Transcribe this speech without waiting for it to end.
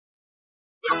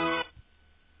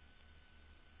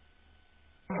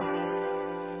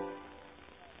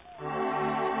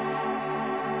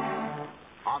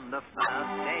On the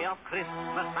first day of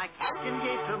Christmas, my captain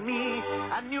gave to me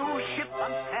a new ship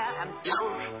unfair and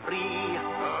fuel-free.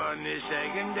 On the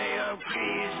second day of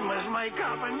Christmas, my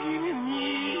captain gave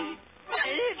me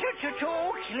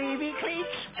Sleepy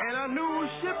cleats. and a new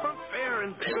ship unfair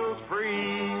and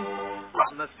fuel-free.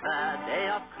 On the third day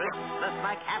of Christmas,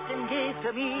 my captain gave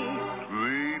to me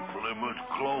 3 Plymouth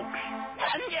cloaks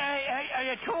and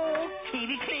 2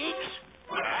 TV cleats.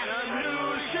 and a new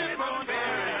ship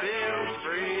unfair and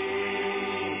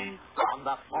fuel-free. On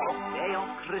the fourth day of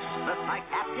Christmas, my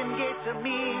captain gave to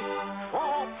me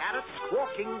 4 parrots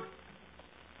squawking,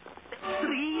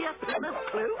 3 Plymouth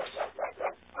cloaks.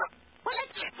 What a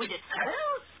trip we did,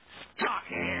 fellows! Stop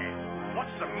here!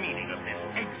 What's the meaning of this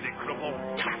execrable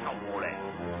cackle-wallet?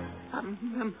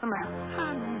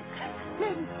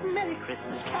 Merry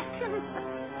Christmas, Captain.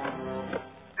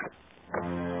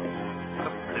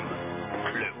 The Plymouth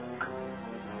cloak.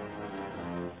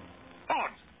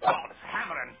 Odds,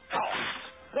 hammer and tongs!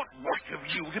 What right have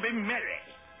you to be merry?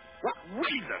 What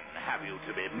reason have you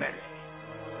to be merry?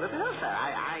 Well, sir,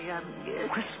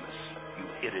 Christmas, you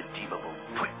irredeemable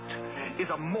twit, is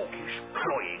a mawkish,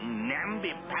 cloying,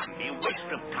 namby-pamby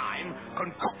waste of time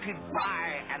concocted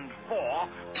by and for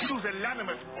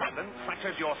pusillanimous peasants such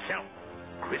as yourself.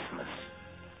 Christmas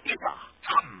is a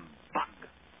humbug.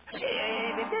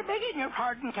 Begging your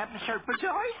pardon, Captain Sir, but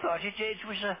I thought it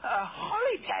was a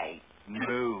holiday.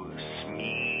 No,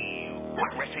 Smee,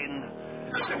 wet-wetting.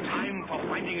 It's a time for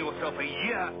finding yourself a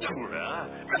year older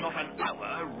and not an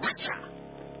hour richer.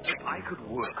 If I could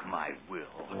work my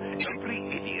will, every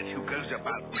idiot who goes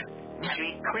about with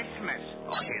Merry Christmas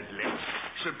on his lips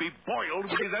should be boiled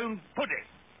with his own pudding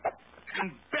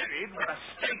and buried with a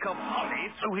stake of holly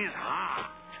through his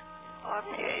heart.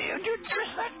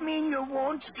 Does that mean you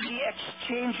won't be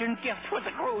exchanging gifts with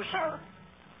the crew, sir?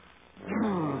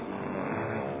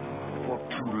 For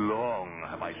too long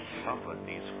have I suffered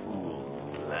these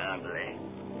fools gladly.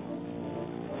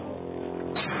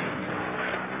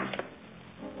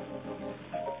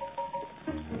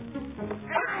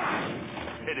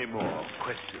 Any more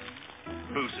questions?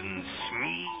 Bosun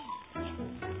Smee?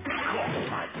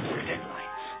 Croc-type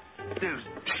deadlights. Those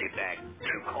teddy-bag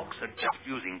blowcocks are just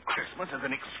using Christmas as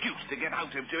an excuse to get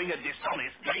out of doing a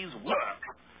dishonest day's work.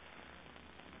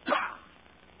 Bah!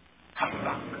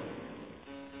 Humbug!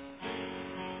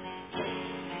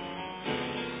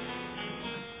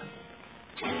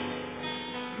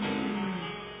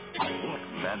 What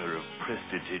manner of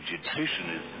prestidigitation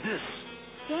is this?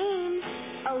 James.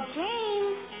 Oh,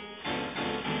 James.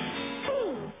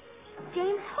 Hey,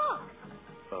 James Hawk.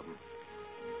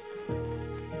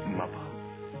 Mother.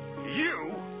 You?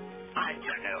 I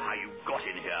don't know how you got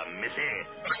in here, missy,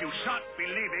 but you shan't be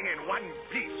leaving in one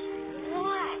piece.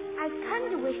 What? I've come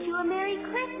to wish you a Merry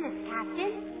Christmas,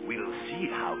 Captain. We'll see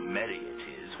how merry it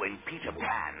is when Peter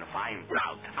Pan finds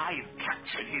out I've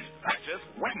captured his precious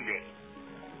Wendy.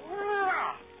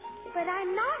 But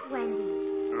I'm not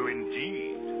Wendy. Oh,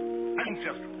 indeed. And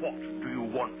just what do you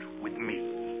want with me?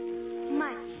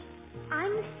 Much.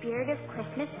 I'm the spirit of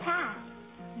Christmas past.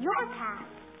 Your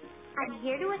past. I'm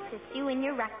here to assist you in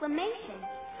your reclamation.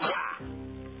 Ah!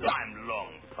 I'm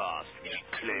long past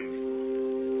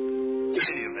reclaiming. In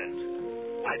any event,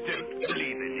 I don't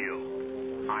believe in you.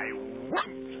 I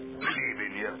won't believe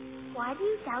in you. Why do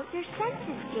you doubt your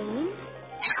senses, James?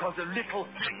 Because a little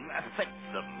thing affects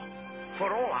them.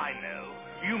 For all I know,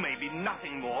 you may be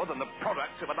nothing more than the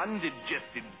product of an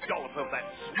undigested dollop of that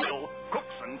swill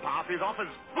Cookson passes off as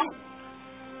food.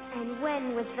 And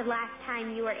when was the last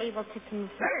time you were able to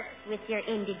converse with your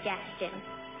indigestion?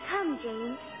 Come,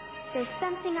 James. There's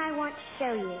something I want to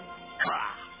show you.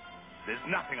 Ah, there's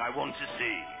nothing I want to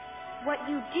see. What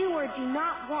you do or do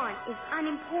not want is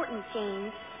unimportant,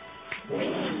 James.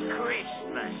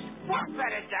 Christmas. What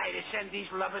better day to send these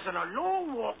lovers on a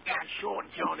long walk down Short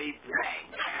Johnny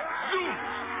Plank?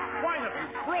 Jules, why have you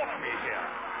brought me here?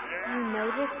 You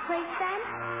know this place, then?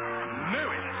 Know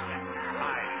it.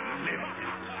 I live it.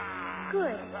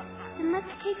 Good. Then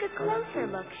let's take a closer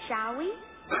look, shall we?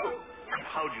 And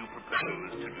how do you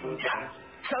propose to do that?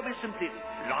 Shall we simply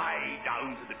lie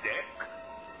down to the deck?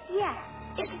 Yes,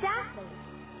 exactly.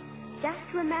 Just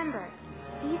remember,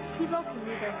 these people can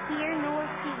neither hear nor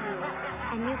see you,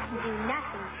 and you can do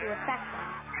nothing to affect them.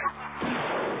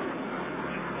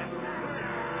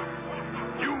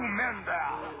 You men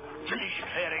there, finish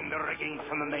clearing the rigging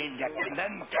from the main deck and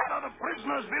then gather the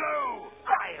prisoners below.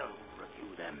 I'll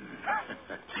review them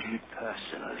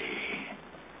personally.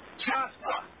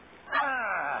 Jasper!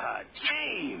 Ah,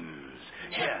 James!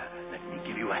 Here, let me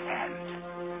give you a hand.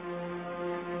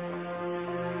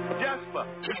 Jasper,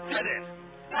 we did it!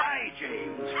 Aye,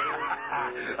 James.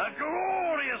 A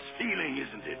glorious feeling,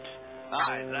 isn't it?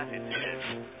 Aye, that it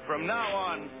is. From now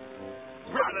on,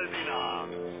 brothers in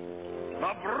arms.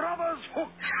 The Brothers Hook,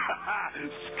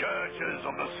 scourgers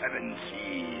of the seven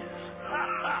seas.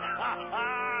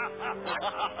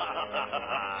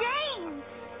 James!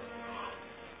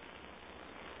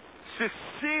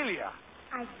 Cecilia!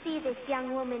 I see this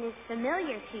young woman is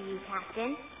familiar to you,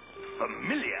 Captain.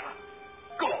 Familiar?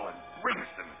 Go on,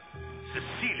 Ringston.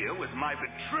 Cecilia was my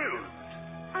betrothed.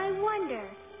 I wonder,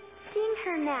 seeing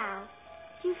her now,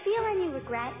 do you feel any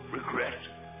regret? Regret?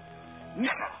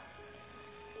 Never.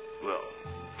 Well,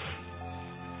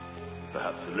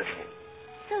 perhaps a little.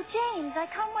 So, James, I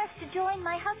come west to join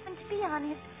my husband-to-be on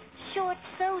his short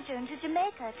sojourn to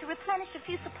Jamaica to replenish a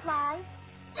few supplies.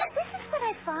 And this is what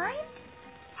I find.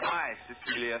 Aye,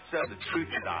 Cecilia, sir, the truth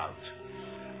is out.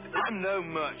 I'm no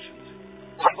merchant.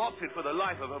 I've opted for the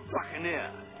life of a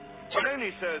buccaneer. It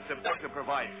only serves to better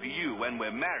provide for you when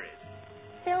we're married.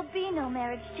 There'll be no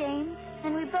marriage, James,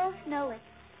 and we both know it.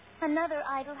 Another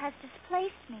idol has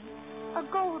displaced me. A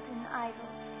golden idol.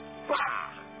 Bah!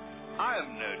 I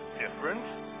am no different.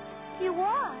 You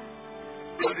are.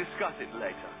 We'll discuss it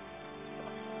later.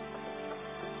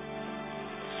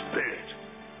 Spirit,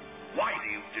 why do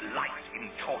you delight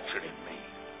in torturing me?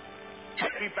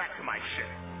 Take me back to my ship.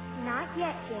 Not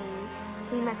yet, James.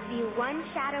 We must view one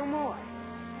shadow more.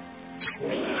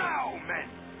 Now, men,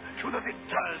 to the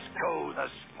victors go the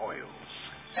spoils.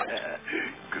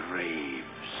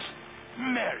 Graves,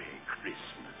 Merry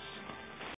Christmas.